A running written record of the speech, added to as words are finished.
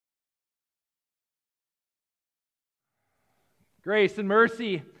Grace and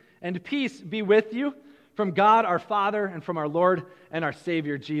mercy and peace be with you from God our Father and from our Lord and our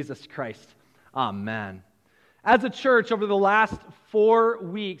Savior Jesus Christ. Amen. As a church, over the last 4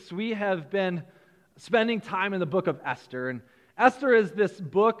 weeks, we have been spending time in the book of Esther. And Esther is this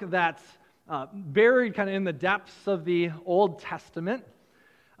book that's buried kind of in the depths of the Old Testament.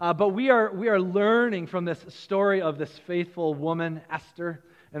 But we are learning from this story of this faithful woman, Esther,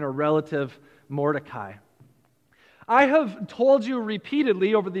 and her relative, Mordecai. I have told you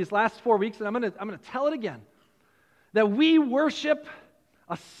repeatedly over these last 4 weeks, and I'm going to tell it again, that we worship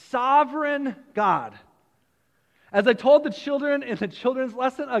a sovereign God. As I told the children in the children's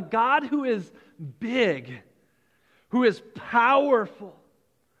lesson, a God who is big, who is powerful.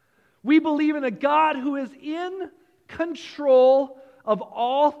 We believe in a God who is in control of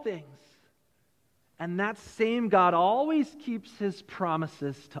all things. And that same God always keeps his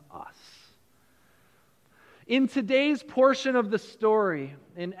promises to us. In today's portion of the story,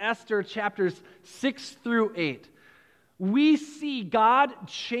 in Esther chapters 6 through 8, we see God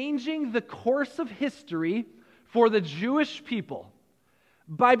changing the course of history for the Jewish people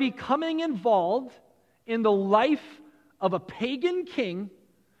by becoming involved in the life of a pagan king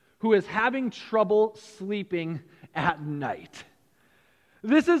who is having trouble sleeping at night.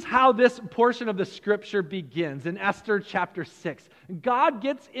 This is how this portion of the scripture begins in Esther chapter 6. God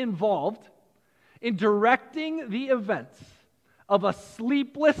gets involved in directing the events of a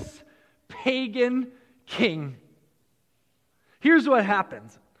sleepless pagan king. Here's what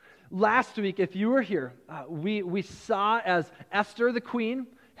happens. Last week, if you were here, we saw as Esther the queen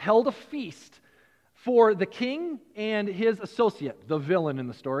held a feast for the king and his associate, the villain in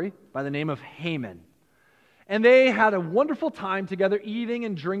the story, by the name of Haman. And they had a wonderful time together, eating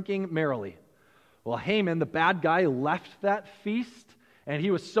and drinking merrily. Well, Haman, the bad guy, left that feast, and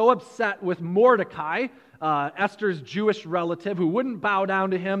he was so upset with Mordecai, Esther's Jewish relative, who wouldn't bow down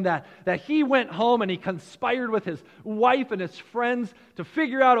to him, that he went home and he conspired with his wife and his friends to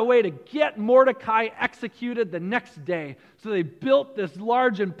figure out a way to get Mordecai executed the next day. So they built this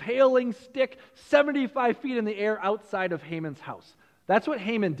large impaling stick 75 feet in the air outside of Haman's house. That's what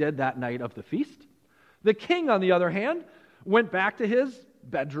Haman did that night of the feast. The king, on the other hand, went back to his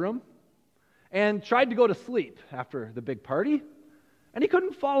bedroom and tried to go to sleep after the big party, and he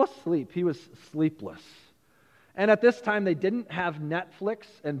couldn't fall asleep. He was sleepless. And at this time, they didn't have Netflix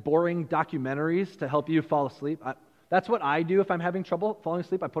and boring documentaries to help you fall asleep. That's what I do if I'm having trouble falling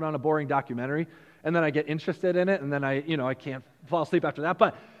asleep. I put on a boring documentary, and then I get interested in it, and then I can't fall asleep after that.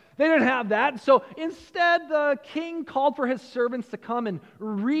 But they didn't have that. So instead, the king called for his servants to come and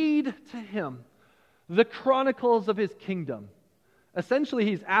read to him the chronicles of his kingdom. Essentially,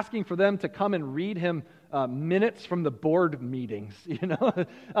 he's asking for them to come and read him minutes from the board meetings,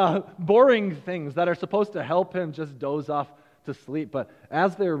 boring things that are supposed to help him just doze off to sleep. But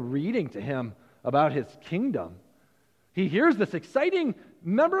as they're reading to him about his kingdom, he hears this exciting,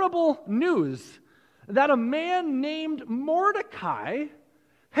 memorable news that a man named Mordecai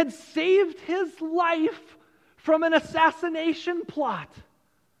had saved his life from an assassination plot.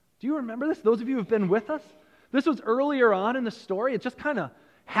 Do you remember this? Those of you who have been with us? This was earlier on in the story. It just kind of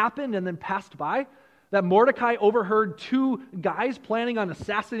happened and then passed by. That Mordecai overheard 2 guys planning on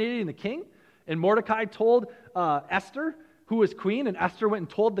assassinating the king. And Mordecai told Esther, who was queen, and Esther went and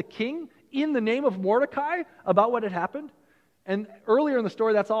told the king in the name of Mordecai about what had happened. And earlier in the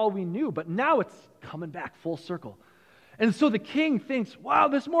story, that's all we knew. But now it's coming back full circle. And so the king thinks, wow,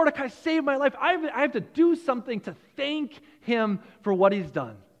 this Mordecai saved my life. I have to do something to thank him for what he's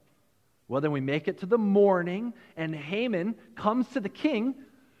done. Well, then we make it to the morning, and Haman comes to the king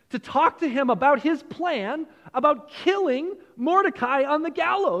to talk to him about his plan about killing Mordecai on the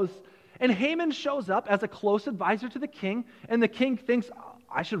gallows. And Haman shows up as a close advisor to the king, and the king thinks,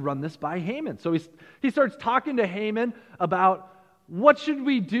 I should run this by Haman. So he starts talking to Haman about what should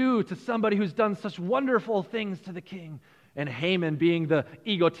we do to somebody who's done such wonderful things to the king. And Haman, being the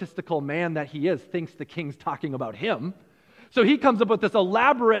egotistical man that he is, thinks the king's talking about him. So he comes up with this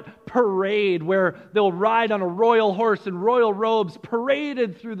elaborate parade where they'll ride on a royal horse in royal robes,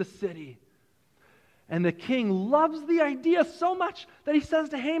 paraded through the city. And the king loves the idea so much that he says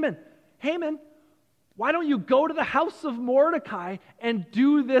to Haman, Haman, why don't you go to the house of Mordecai and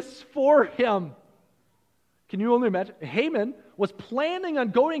do this for him? Can you only imagine? Haman was planning on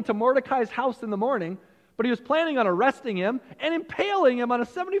going to Mordecai's house in the morning, but he was planning on arresting him and impaling him on a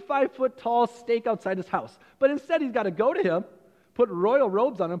 75-foot tall stake outside his house. But instead, he's got to go to him, put royal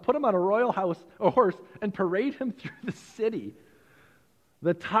robes on him, put him on a royal horse, and parade him through the city.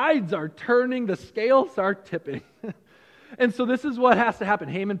 The tides are turning, the scales are tipping. And so this is what has to happen.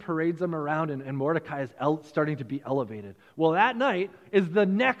 Haman parades them around, and Mordecai is starting to be elevated. Well, that night is the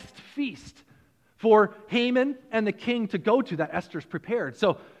next feast for Haman and the king to go to that Esther's prepared.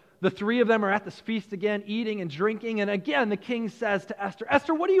 So the three of them are at this feast again, eating and drinking. And again, the king says to Esther,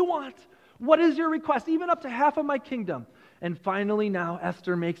 Esther, what do you want? What is your request? Even up to half of my kingdom. And finally now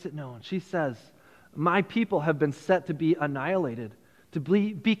Esther makes it known. She says, my people have been set to be annihilated, to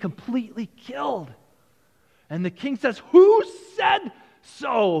be completely killed. And the king says, who said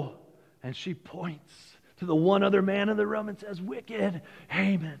so? And she points to the one other man in the room and says, wicked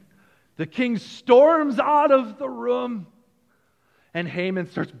Haman. The king storms out of the room. And Haman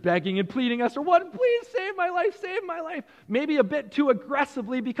starts begging and pleading, Esther, what? Please save my life, save my life. Maybe a bit too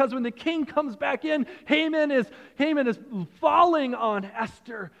aggressively, because when the king comes back in, Haman is falling on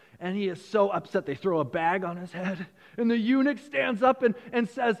Esther. And he is so upset, they throw a bag on his head. And the eunuch stands up and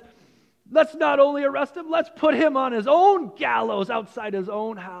says, let's not only arrest him, let's put him on his own gallows outside his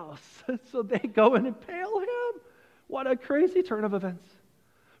own house. So they go and impale him. What a crazy turn of events.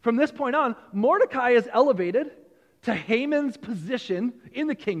 From this point on, Mordecai is elevated to Haman's position in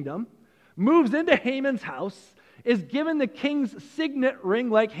the kingdom, moves into Haman's house, is given the king's signet ring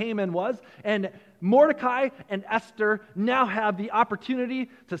like Haman was, and Mordecai and Esther now have the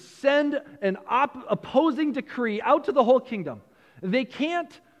opportunity to send an opposing decree out to the whole kingdom. They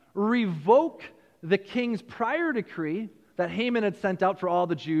can't revoke the king's prior decree that Haman had sent out for all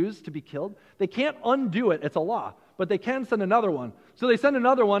the Jews to be killed. They can't undo it. It's a law. But they can send another one. So they send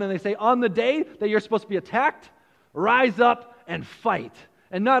another one and they say, on the day that you're supposed to be attacked, rise up and fight.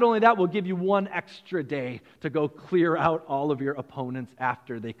 And not only that, we'll give you one extra day to go clear out all of your opponents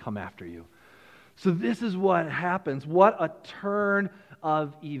after they come after you. So this is what happens. What a turn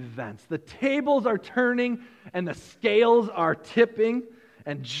of events. The tables are turning and the scales are tipping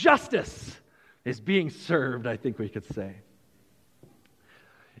and justice is being served, I think we could say.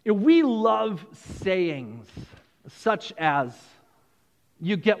 We love sayings such as,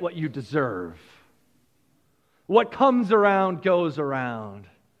 you get what you deserve. What comes around goes around.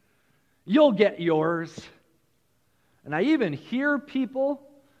 You'll get yours. And I even hear people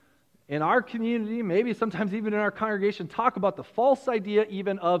in our community, maybe sometimes even in our congregation, talk about the false idea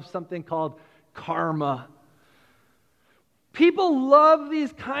even of something called karma. People love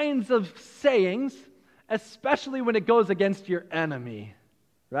these kinds of sayings, especially when it goes against your enemy,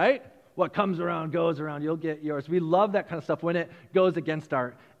 right? What comes around goes around, you'll get yours. We love that kind of stuff when it goes against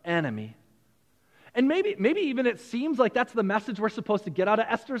our enemy. And maybe even it seems like that's the message we're supposed to get out of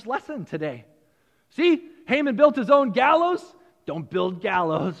Esther's lesson today. See, Haman built his own gallows. Don't build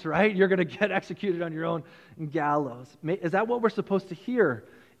gallows, right? You're going to get executed on your own gallows. Is that what we're supposed to hear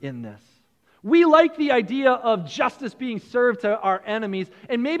in this? We like the idea of justice being served to our enemies,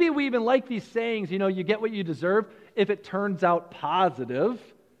 and maybe we even like these sayings, you get what you deserve, if it turns out positive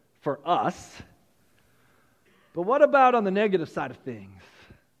for us. But what about on the negative side of things?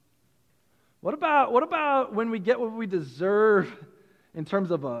 What about when we get what we deserve in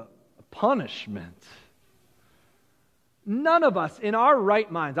terms of a punishment? None of us in our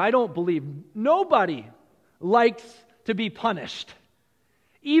right minds, I don't believe, nobody likes to be punished,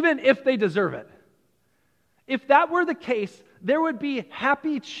 even if they deserve it. If that were the case, there would be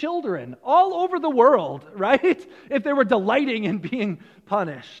happy children all over the world, right? If they were delighting in being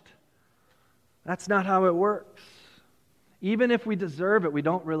punished. That's not how it works. Even if we deserve it, we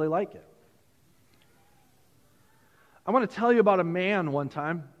don't really like it. I want to tell you about a man one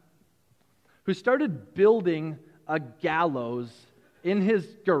time who started building a gallows in his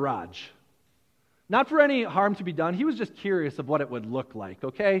garage. Not for any harm to be done. He was just curious of what it would look like,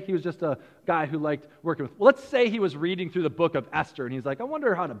 okay? He was just a guy who liked working with. Well, let's say he was reading through the book of Esther, and he's like, I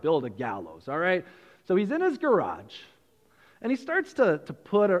wonder how to build a gallows, all right? So he's in his garage, and he starts to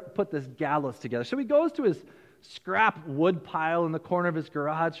put this gallows together. So he goes to his scrap wood pile in the corner of his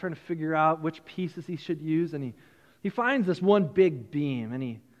garage, trying to figure out which pieces he should use, and he finds this one big beam, and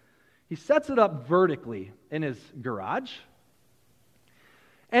he sets it up vertically in his garage.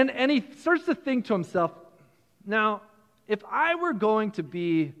 And he starts to think to himself, now, if I were going to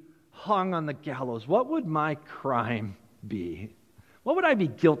be hung on the gallows, what would my crime be? What would I be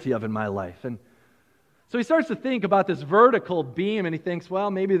guilty of in my life? And so he starts to think about this vertical beam, and he thinks,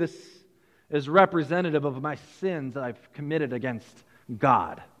 well, maybe this is representative of my sins that I've committed against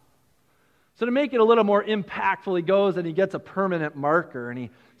God. So to make it a little more impactful, he goes and he gets a permanent marker, and he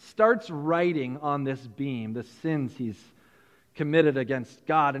starts writing on this beam the sins he's committed against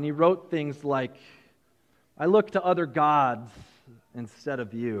God. And he wrote things like, I look to other gods instead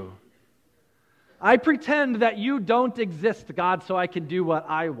of you. I pretend that you don't exist, God, so I can do what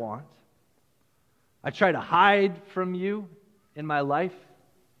I want. I try to hide from you in my life.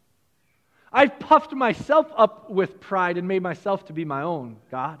 I've puffed myself up with pride and made myself to be my own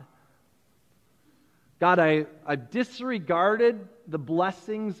God. God, I've disregarded the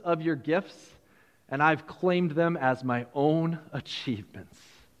blessings of your gifts, and I've claimed them as my own achievements.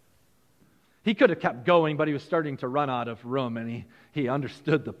 He could have kept going, but he was starting to run out of room, and he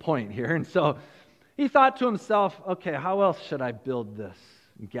understood the point here. And so he thought to himself, okay, how else should I build this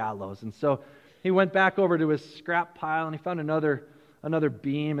gallows? And so he went back over to his scrap pile, and he found another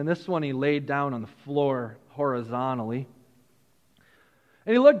beam, and this one he laid down on the floor horizontally.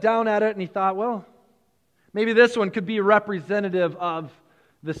 And he looked down at it, and he thought, well, maybe this one could be representative of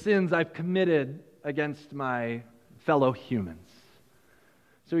the sins I've committed against my fellow humans.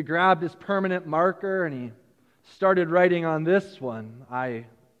 So he grabbed his permanent marker and he started writing on this one. I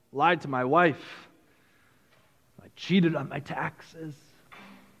lied to my wife. I cheated on my taxes.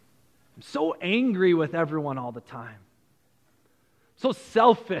 I'm so angry with everyone all the time. So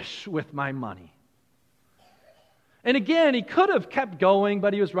selfish with my money. And again, he could have kept going,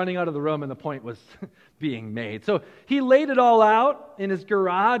 but he was running out of the room and the point was being made. So he laid it all out in his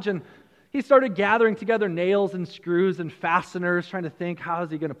garage and he started gathering together nails and screws and fasteners, trying to think, how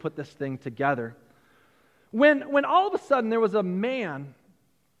is he going to put this thing together? When all of a sudden there was a man,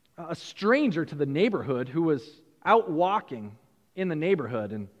 a stranger to the neighborhood, who was out walking in the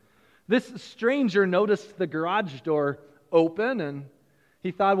neighborhood. And this stranger noticed the garage door open and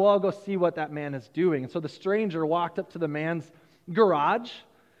he thought, well, I'll go see what that man is doing. And so the stranger walked up to the man's garage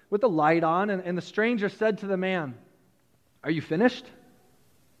with the light on, and the stranger said to the man, "Are you finished?"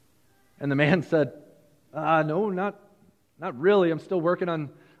 And the man said, "No, not really. I'm still working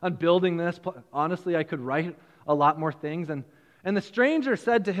on building this. Honestly, I could write a lot more things." And the stranger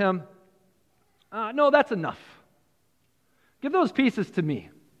said to him, "No, that's enough. Give those pieces to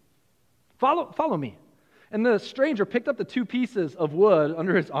me. Follow me." And the stranger picked up the 2 pieces of wood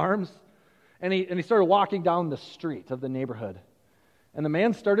under his arms, and he started walking down the street of the neighborhood. And the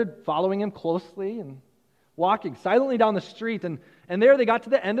man started following him closely and walking silently down the street. And there they got to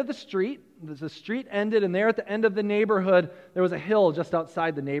the end of the street. The street ended, and there at the end of the neighborhood, there was a hill just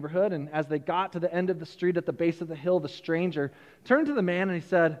outside the neighborhood. And as they got to the end of the street at the base of the hill, the stranger turned to the man and he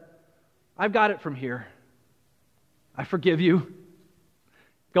said, "I've got it from here. I forgive you.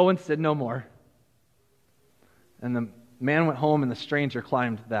 Go and sin no more." And the man went home and the stranger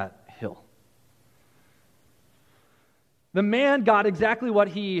climbed that hill. The man got exactly what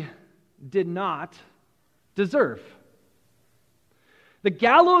he did not deserve. The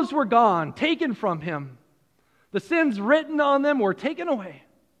gallows were gone, taken from him. The sins written on them were taken away.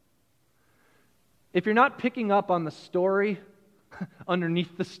 If you're not picking up on the story,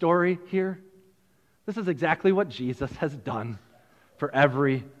 underneath the story here, this is exactly what Jesus has done for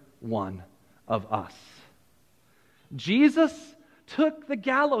every one of us. Jesus took the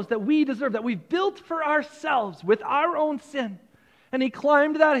gallows that we deserve, that we've built for ourselves with our own sin, and he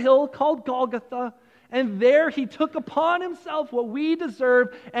climbed that hill called Golgotha, and there he took upon himself what we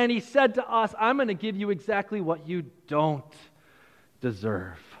deserve, and he said to us, "I'm going to give you exactly what you don't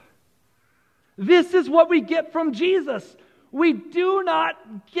deserve." This is what we get from Jesus. We do not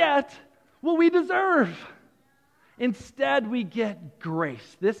get what we deserve. Instead, we get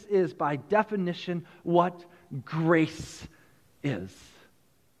grace. This is, by definition, what grace is.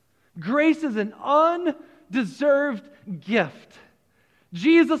 Grace is an undeserved gift.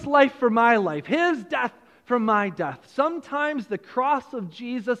 Jesus' life for my life, his death for my death. Sometimes the cross of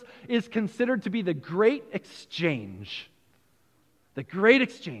Jesus is considered to be the great exchange. The great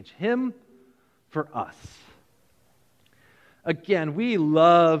exchange, him for us. Again, we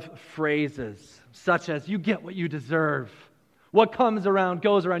love phrases such as, "You get what you deserve. What comes around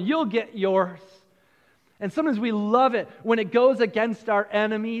goes around. You'll get yours." And sometimes we love it when it goes against our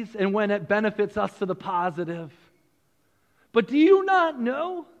enemies and when it benefits us to the positive. But do you not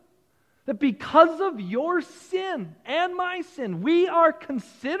know that because of your sin and my sin, we are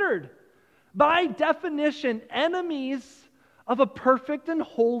considered, by definition, enemies of a perfect and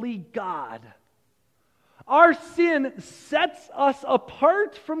holy God? Our sin sets us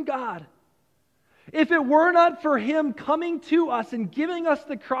apart from God. If it were not for him coming to us and giving us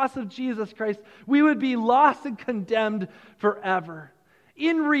the cross of Jesus Christ, we would be lost and condemned forever.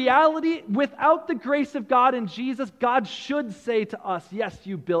 In reality, without the grace of God and Jesus, God should say to us, "Yes,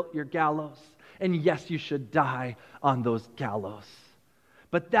 you built your gallows, and yes, you should die on those gallows."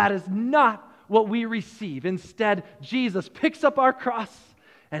 But that is not what we receive. Instead, Jesus picks up our cross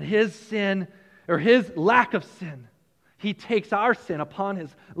and his sin, or his lack of sin. He takes our sin upon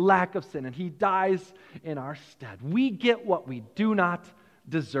his lack of sin, and he dies in our stead. We get what we do not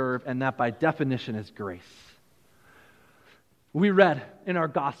deserve, and that by definition is grace. We read in our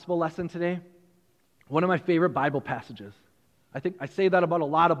gospel lesson today one of my favorite Bible passages. I think I say that about a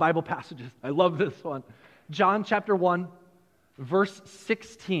lot of Bible passages. I love this one. John chapter 1, verse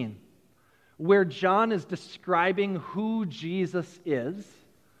 16, where John is describing who Jesus is.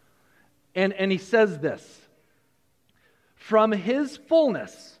 And he says this, from his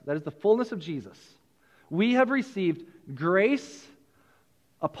fullness, that is the fullness of Jesus, we have received grace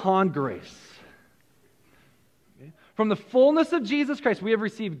upon grace. Okay? From the fullness of Jesus Christ, we have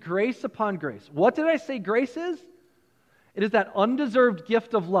received grace upon grace. What did I say grace is? It is that undeserved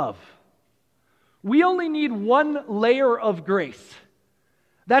gift of love. We only need one layer of grace.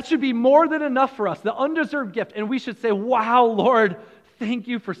 That should be more than enough for us, the undeserved gift. And we should say, wow, Lord, thank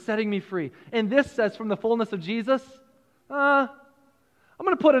you for setting me free. And this says, from the fullness of Jesus, I'm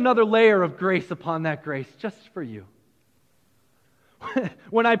going to put another layer of grace upon that grace just for you.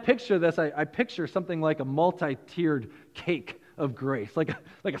 When I picture this, I picture something like a multi-tiered cake of grace, like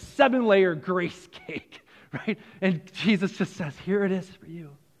a 7-layer grace cake, right? And Jesus just says, here it is for you.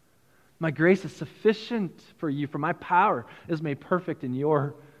 My grace is sufficient for you, for my power is made perfect in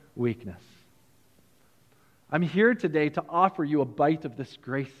your weakness. I'm here today to offer you a bite of this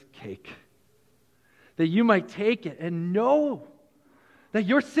grace cake, that you might take it and know that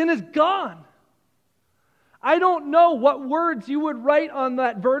your sin is gone. I don't know what words you would write on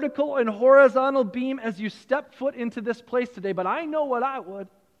that vertical and horizontal beam as you step foot into this place today, but I know what I would.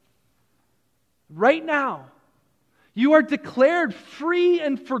 Right now, you are declared free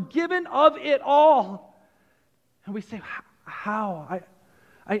and forgiven of it all. And we say, how?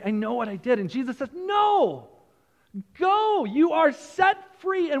 I know what I did. And Jesus says, no, go. You are set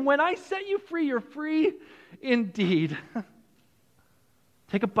free. And when I set you free, you're free indeed.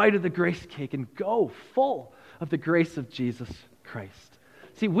 Take a bite of the grace cake and go full of the grace of Jesus Christ.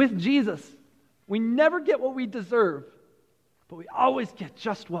 See, with Jesus, we never get what we deserve, but we always get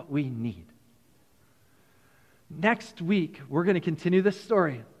just what we need. Next week, we're going to continue this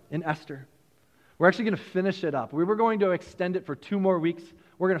story in Esther. We're actually going to finish it up. We were going to extend it for 2 more weeks.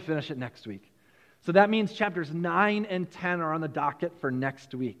 We're going to finish it next week. So that means chapters 9 and 10 are on the docket for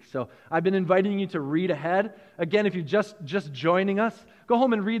next week. So I've been inviting you to read ahead. Again, if you're just joining us, go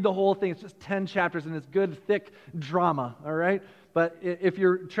home and read the whole thing. It's just 10 chapters, and it's good, thick drama, all right? But if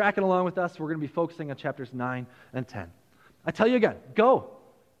you're tracking along with us, we're going to be focusing on chapters 9 and 10. I tell you again, go.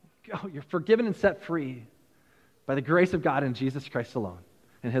 Go. You're forgiven and set free by the grace of God in Jesus Christ alone.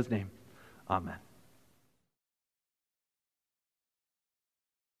 In His name, amen.